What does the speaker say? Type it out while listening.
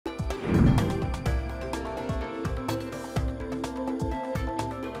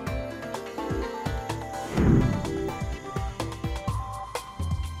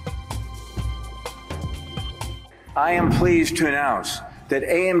I am pleased to announce that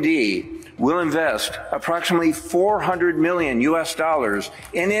AMD will invest approximately $400 million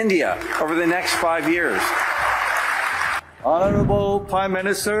in India over the next 5 years. Honorable Prime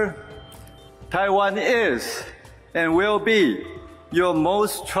Minister, Taiwan is and will be your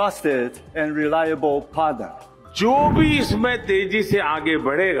most trusted and reliable partner. जो भी इसमें तेजी से आगे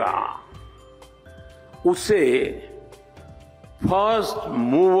बढ़ेगा, उसे first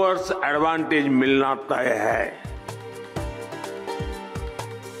movers advantage मिलना तय है।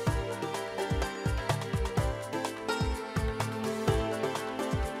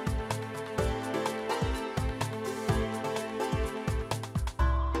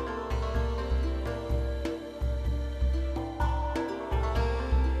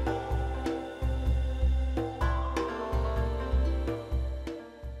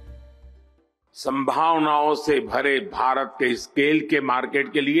 संभावनाओं से भरे भारत के स्केल के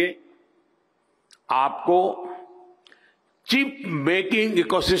मार्केट के लिए आपको चिप मेकिंग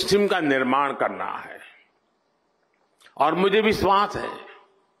इकोसिस्टम का निर्माण करना है और मुझे विश्वास है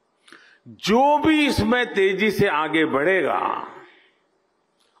जो भी इसमें तेजी से आगे बढ़ेगा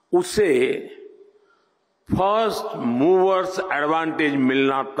उसे फर्स्ट मूवर्स एडवांटेज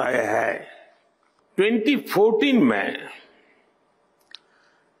मिलना तय है। 2014 में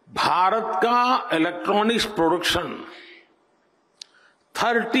भारत का इलेक्ट्रॉनिक्स प्रोडक्शन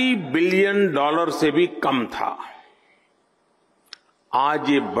 $30 बिलियन से भी कम था। आज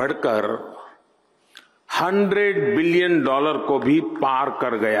ये बढ़कर $100 बिलियन को भी पार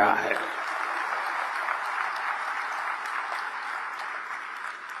कर गया है।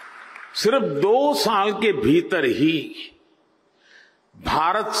 सिर्फ 2 साल के भीतर ही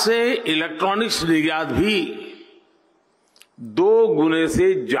भारत से इलेक्ट्रॉनिक्स निर्यात भी 2 गुने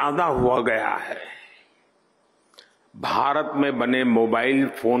से ज्यादा हुआ गया है। भारत में बने मोबाइल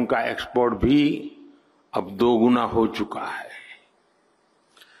फोन का एक्सपोर्ट भी अब 2 गुना हो चुका है।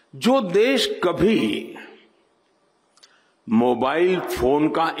 जो देश कभी मोबाइल फोन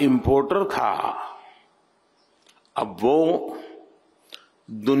का इंपोर्टर था, अब वो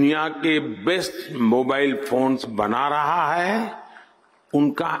दुनिया के बेस्ट मोबाइल फोन्स बना रहा है,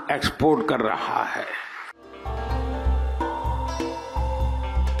 उनका एक्सपोर्ट कर रहा है।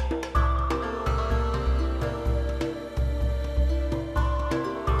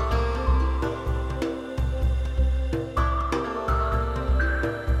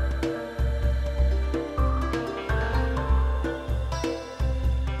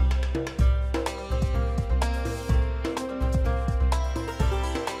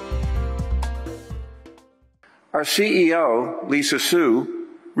 Our CEO, Lisa Su,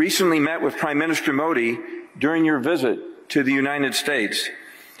 recently met with Prime Minister Modi during your visit to the United States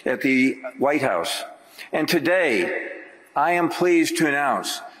at the White House. And today, I am pleased to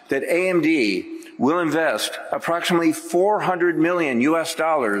announce that AMD will invest approximately $400 million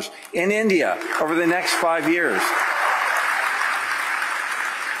in India over the next 5 years.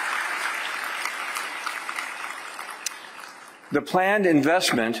 The planned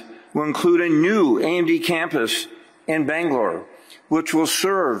investment will include a new AMD campus in Bangalore, which will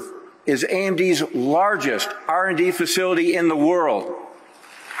serve as AMD's largest R&D facility in the world.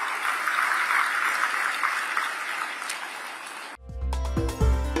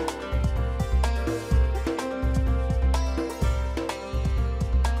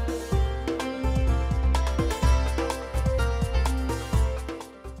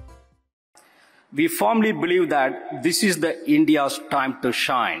 We firmly believe that this is the India's time to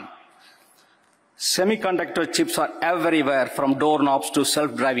shine. Semiconductor chips are everywhere, from doorknobs to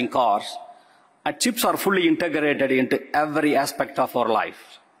self-driving cars, and chips are fully integrated into every aspect of our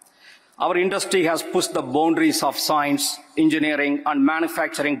life. Our industry has pushed the boundaries of science, engineering, and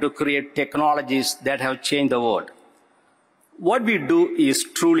manufacturing to create technologies that have changed the world. What we do is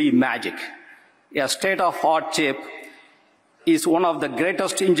truly magic. A state-of-the-art chip is one of the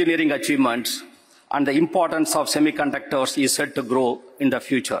greatest engineering achievements, and the importance of semiconductors is set to grow in the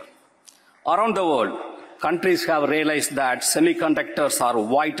future. Around the world, countries have realized that semiconductors are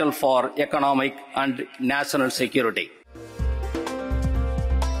vital for economic and national security.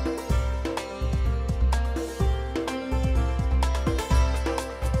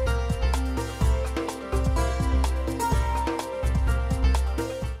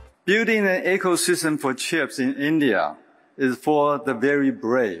 Building an ecosystem for chips in India is for the very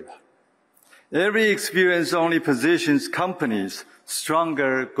brave. Every experience only positions companies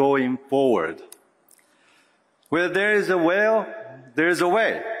stronger going forward. Where there is a will, there is a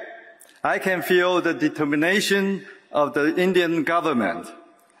way. I can feel the determination of the Indian government.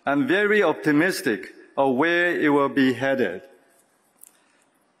 I'm very optimistic of where it will be headed.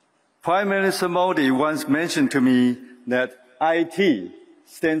 Prime Minister Modi once mentioned to me that IT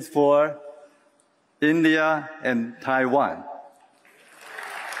stands for India and Taiwan.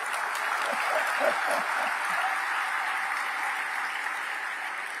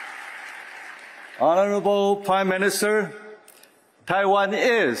 Honorable Prime Minister, Taiwan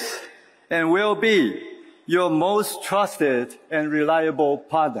is and will be your most trusted and reliable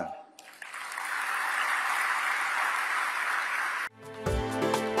partner.